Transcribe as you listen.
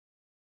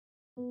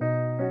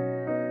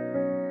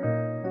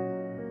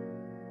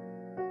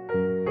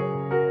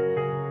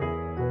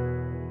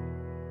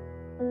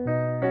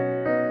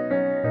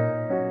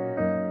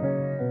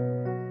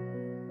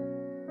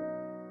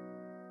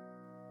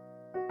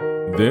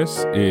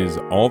This is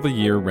All the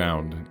Year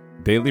Round,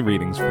 daily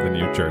readings for the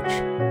New Church.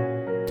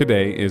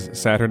 Today is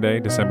Saturday,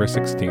 December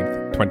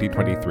 16th,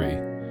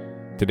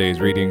 2023.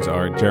 Today's readings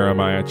are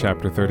Jeremiah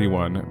chapter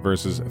 31,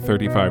 verses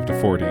 35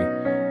 to 40,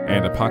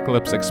 and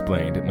Apocalypse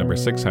Explained, number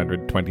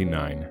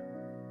 629.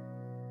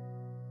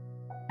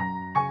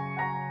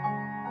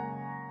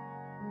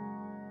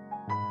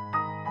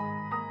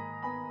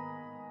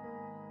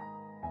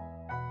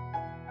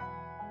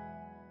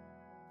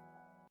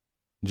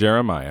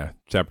 Jeremiah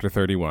chapter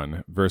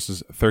 31,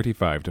 verses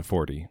 35 to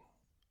 40.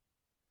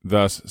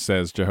 Thus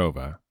says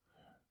Jehovah,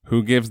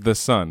 who gives the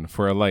sun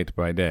for a light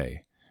by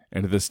day,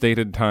 and the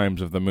stated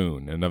times of the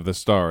moon and of the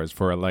stars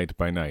for a light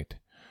by night,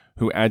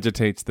 who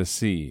agitates the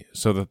sea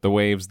so that the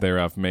waves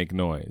thereof make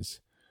noise.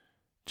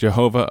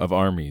 Jehovah of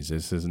armies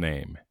is his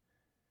name.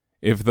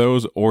 If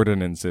those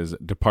ordinances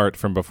depart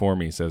from before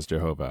me, says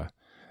Jehovah,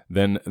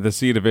 then the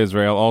seed of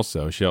Israel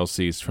also shall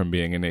cease from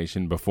being a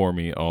nation before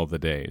me all the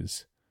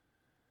days.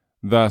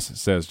 Thus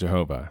says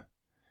Jehovah,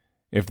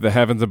 if the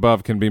heavens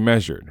above can be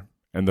measured,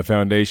 and the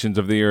foundations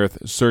of the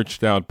earth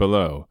searched out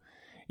below,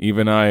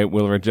 even I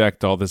will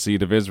reject all the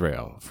seed of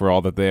Israel for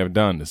all that they have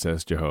done,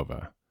 says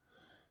Jehovah.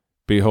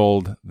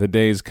 Behold, the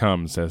days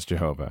come, says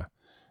Jehovah,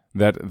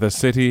 that the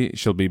city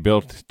shall be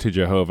built to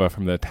Jehovah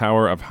from the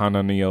tower of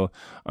Hananeel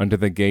unto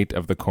the gate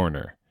of the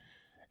corner,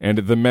 and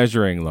the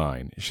measuring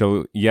line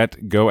shall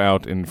yet go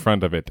out in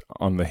front of it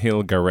on the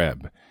hill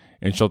Gareb,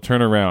 and shall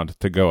turn around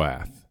to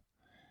Goath.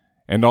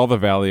 And all the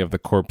valley of the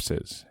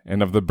corpses,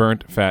 and of the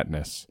burnt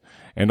fatness,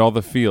 and all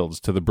the fields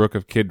to the brook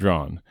of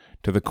Kidron,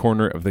 to the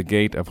corner of the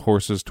gate of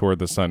horses toward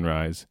the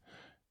sunrise,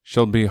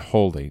 shall be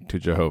holy to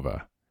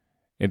Jehovah.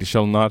 It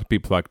shall not be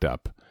plucked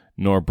up,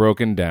 nor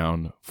broken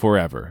down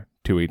forever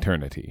to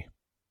eternity.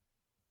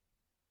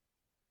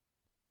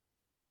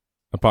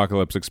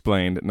 Apocalypse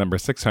Explained, number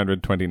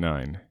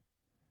 629.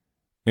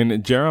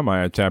 In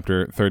Jeremiah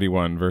chapter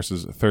 31,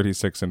 verses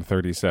 36 and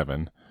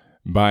 37,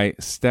 by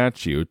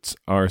statutes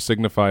are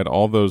signified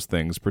all those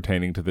things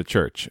pertaining to the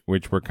church,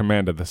 which were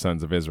commanded the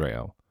sons of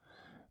Israel.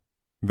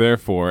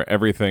 Therefore,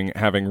 everything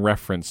having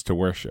reference to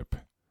worship.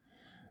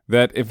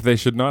 That if they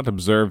should not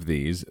observe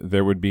these,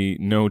 there would be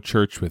no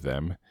church with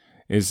them,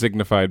 is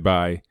signified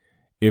by,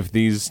 if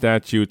these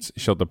statutes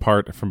shall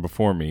depart from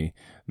before me,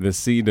 the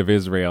seed of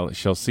Israel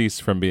shall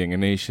cease from being a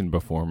nation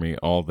before me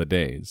all the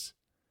days.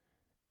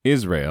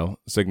 Israel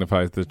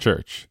signifies the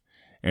church,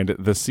 and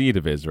the seed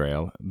of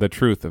Israel, the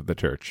truth of the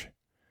church.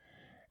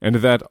 And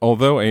that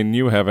although a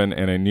new heaven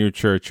and a new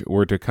church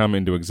were to come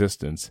into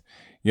existence,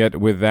 yet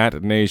with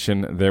that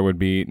nation there would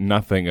be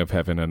nothing of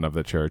heaven and of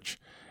the church,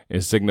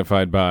 is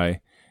signified by,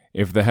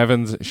 if the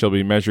heavens shall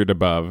be measured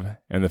above,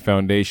 and the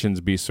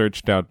foundations be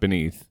searched out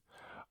beneath,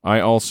 I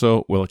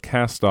also will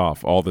cast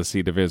off all the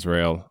seed of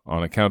Israel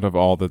on account of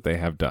all that they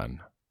have done.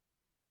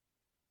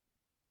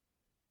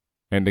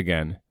 And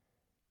again,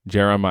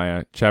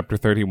 Jeremiah chapter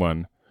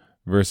 31,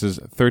 verses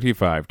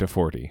 35 to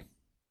 40.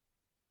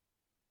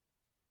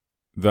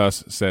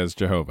 Thus says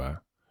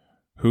Jehovah,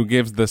 who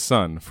gives the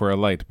sun for a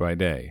light by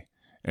day,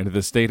 and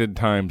the stated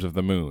times of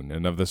the moon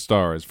and of the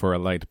stars for a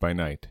light by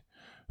night,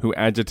 who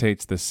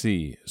agitates the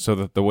sea so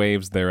that the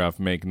waves thereof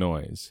make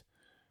noise.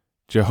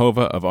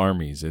 Jehovah of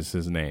armies is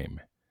his name.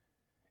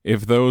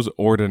 If those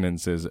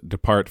ordinances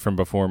depart from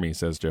before me,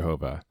 says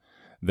Jehovah,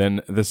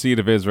 then the seed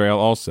of Israel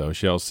also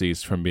shall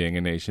cease from being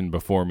a nation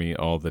before me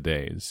all the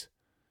days.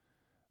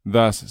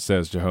 Thus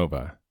says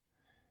Jehovah,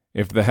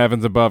 if the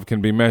heavens above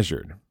can be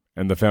measured,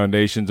 and the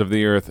foundations of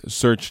the earth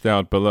searched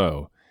out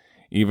below,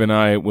 even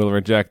I will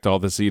reject all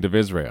the seed of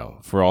Israel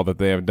for all that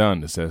they have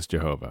done, says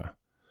Jehovah.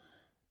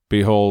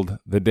 Behold,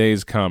 the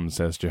days come,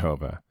 says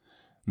Jehovah,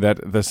 that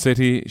the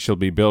city shall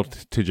be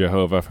built to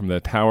Jehovah from the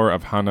tower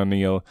of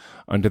Hananeel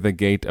unto the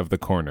gate of the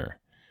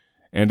corner,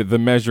 and the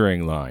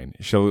measuring line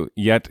shall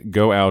yet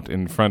go out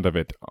in front of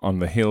it on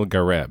the hill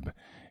Gareb,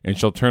 and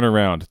shall turn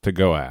around to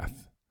Goath.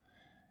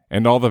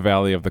 And all the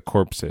valley of the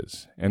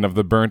corpses, and of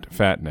the burnt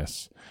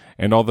fatness,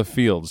 and all the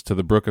fields to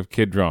the brook of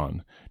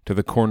Kidron, to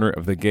the corner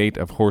of the gate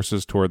of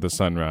horses toward the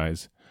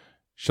sunrise,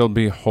 shall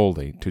be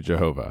holy to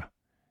Jehovah.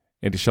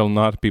 It shall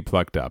not be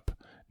plucked up,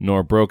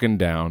 nor broken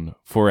down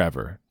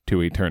forever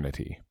to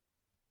eternity.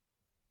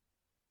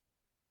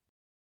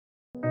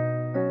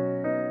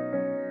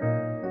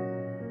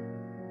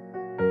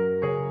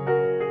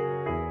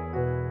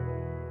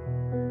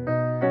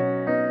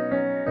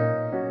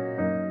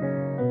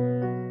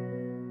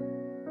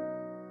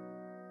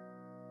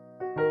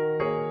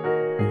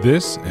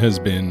 This has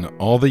been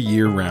All the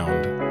Year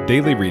Round,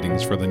 daily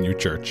readings for the New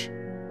Church.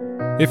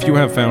 If you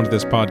have found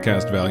this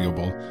podcast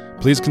valuable,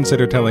 please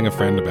consider telling a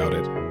friend about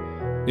it.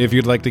 If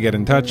you'd like to get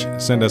in touch,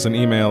 send us an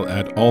email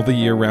at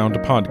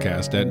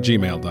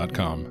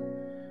alltheyearroundpodcast@gmail.com.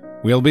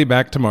 We'll be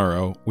back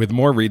tomorrow with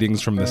more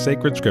readings from the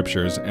sacred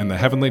scriptures and the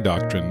heavenly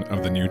doctrine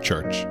of the New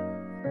Church.